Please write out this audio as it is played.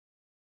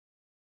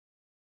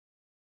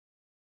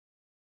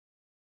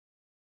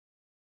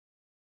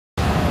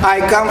I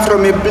come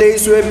from a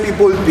place where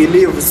people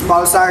believe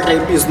spousal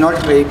rape is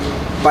not rape,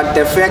 but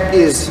the fact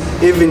is,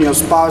 even your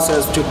spouse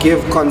has to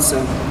give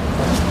consent.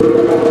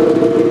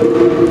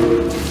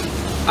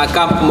 I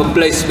come from a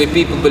place where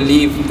people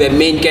believe that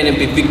men cannot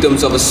be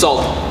victims of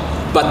assault,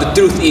 but the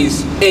truth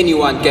is,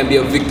 anyone can be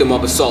a victim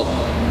of assault.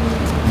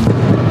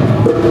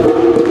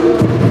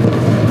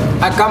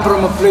 I come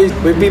from a place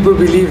where people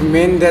believe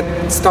men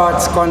that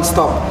starts can't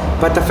stop,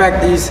 but the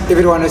fact is,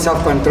 everyone has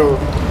self-control.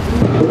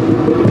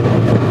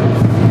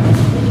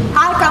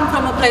 I come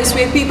from a place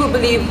where people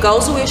believe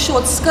girls who wear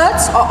short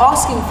skirts are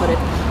asking for it,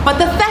 but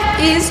the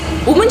fact is,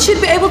 women should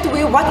be able to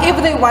wear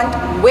whatever they want,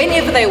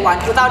 whenever they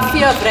want, without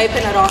fear of rape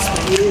and harassment.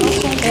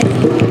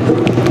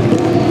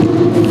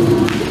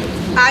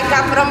 I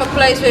come from a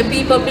place where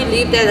people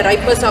believe that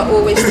rapists are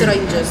always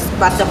strangers,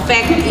 but the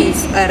fact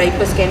is, a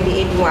rapist can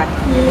be anyone.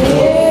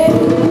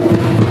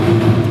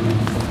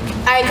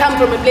 I come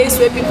from a place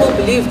where people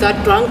believe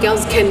that drunk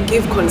girls can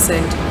give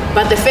consent,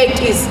 but the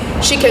fact is,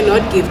 she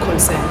cannot give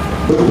consent.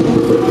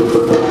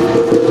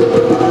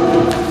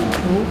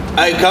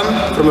 I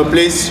come from a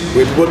place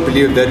where people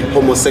believe that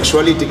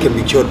homosexuality can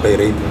be cured by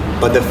rape,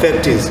 but the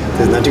fact is,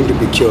 there's nothing to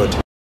be cured.